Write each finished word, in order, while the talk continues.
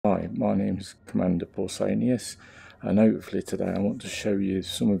Hi, my name is Commander Pausanias, and hopefully today I want to show you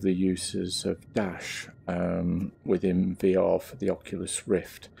some of the uses of Dash within VR for the Oculus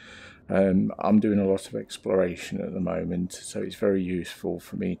Rift. I'm doing a lot of exploration at the moment, so it's very useful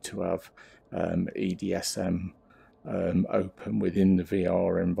for me to have EDSM open within the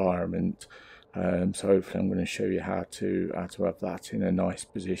VR environment. So hopefully I'm going to show you how to have that in a nice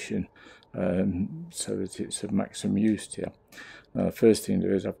position so that it's of maximum use to you. Now, the first thing to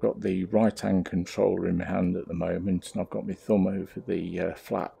do is I've got the right hand controller in my hand at the moment, and I've got my thumb over the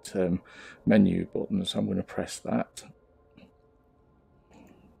flat menu button, so I'm going to press that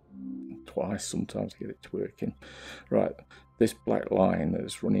twice, sometimes get it to working. Right, this black line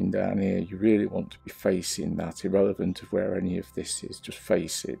that's running down here, you really want to be facing that, irrelevant of where any of this is, just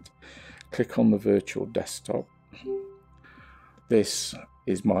face it. Click on the virtual desktop. This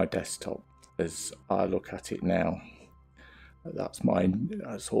is my desktop as I look at it now. That's mine.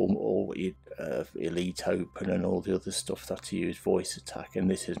 That's all Elite Open and all the other stuff that I use, voice attack, and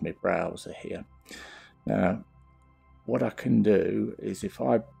this is my browser here. Now, what I can do is if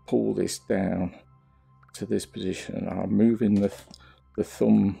I pull this down to this position, I'm moving the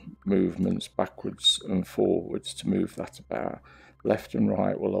thumb movements backwards and forwards to move that about. Left and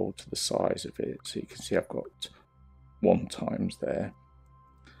right will alter the size of it, so you can see I've got 1 times there.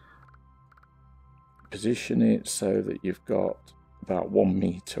 Position it so that you've got about 1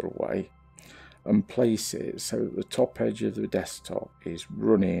 meter away, and place it so that the top edge of the desktop is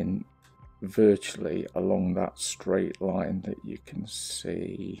running virtually along that straight line that you can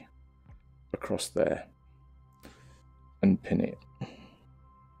see across there, and pin it.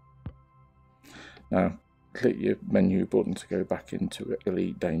 Now click your menu button to go back into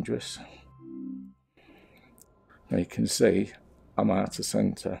Elite Dangerous. Now you can see I'm out of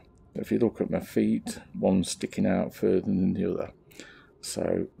center. If you look at my feet, one's sticking out further than the other.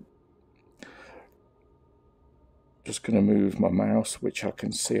 So just going to move my mouse, which I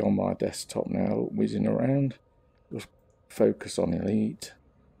can see on my desktop now, whizzing around. Just focus on Elite,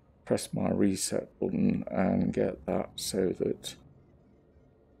 press my reset button and get that so that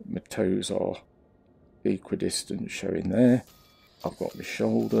my toes are equidistant, showing there. I've got my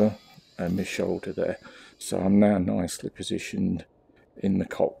shoulder and my shoulder there. So I'm now nicely positioned in the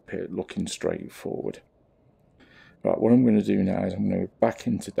cockpit, looking straight forward. Right, what I'm going to do now is I'm going to go back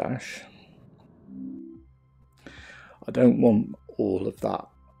into Dash. I don't want all of that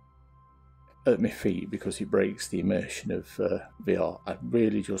at my feet because it breaks the immersion of VR. I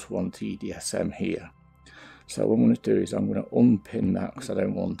really just want EDSM here. So what I'm going to do is I'm going to unpin that because I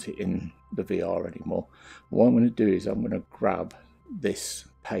don't want it in the VR anymore. What I'm going to do is I'm going to grab this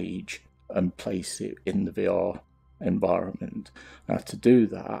page and place it in the VR environment. Now to do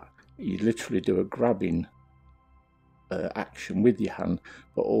that, you literally do a grabbing action with your hand,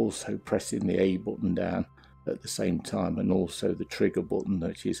 but also pressing the A button down at the same time, and also the trigger button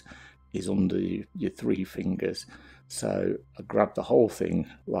that is under your 3 fingers. So I grab the whole thing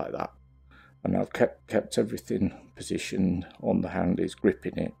like that, and I've kept everything positioned on the hand, is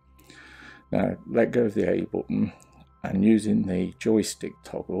gripping it. Now let go of the A button, and using the joystick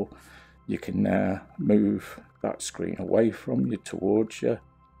toggle you can now move that screen away from you towards you,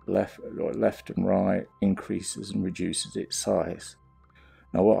 left and right, increases and reduces its size.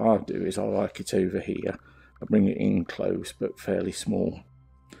 Now what I'll do is I like it over here. I bring it in close but fairly small,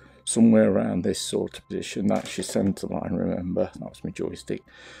 somewhere around this sort of position. That's your center line, remember, that's my joystick,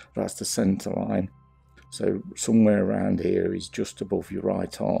 that's the center line. So somewhere around here is just above your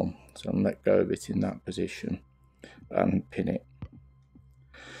right arm, so I'll let go of it in that position and pin it.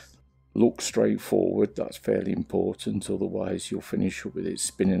 Look straight forward, that's fairly important, otherwise you'll finish up with it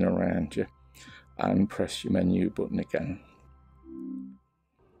spinning around you, and press your menu button again.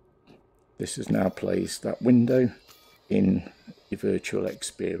 This has now placed that window in your virtual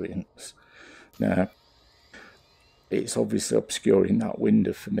experience. Now it's obviously obscuring that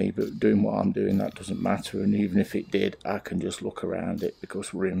window for me, but doing what I'm doing, that doesn't matter, and even if it did, I can just look around it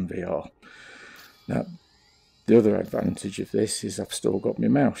because we're in VR. Now the other advantage of this is I've still got my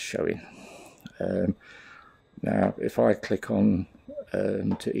mouse showing. Now if I click on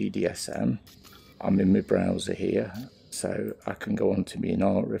to EDSM, I'm in my browser here, so I can go on to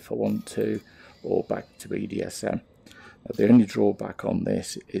Mianara if I want to, or back to EDSM. Now, the only drawback on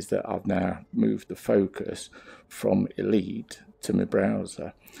this is that I've now moved the focus from Elite to my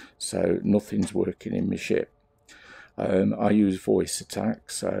browser, so nothing's working in my ship. I use voice attack,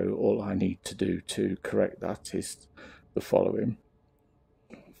 so all I need to do to correct that is the following.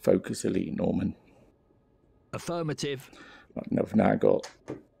 Focus Elite Norman. Affirmative. And I've now got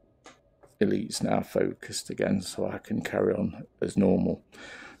Elite's now focused again, so I can carry on as normal.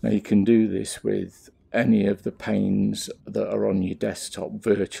 Now you can do this with any of the panes that are on your desktop,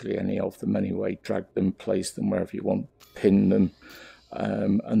 virtually any of them anyway. Drag them, place them wherever you want, pin them,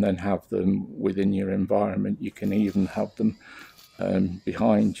 and then have them within your environment. You can even have them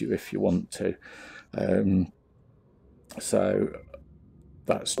behind you if you want to. So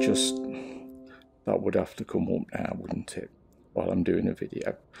that's just, that would have to come up now, wouldn't it, while I'm doing a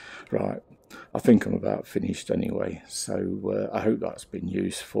video. Right, I think I'm about finished anyway, so I hope that's been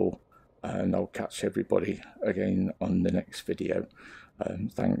useful, and I'll catch everybody again on the next video.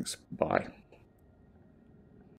 Thanks, bye.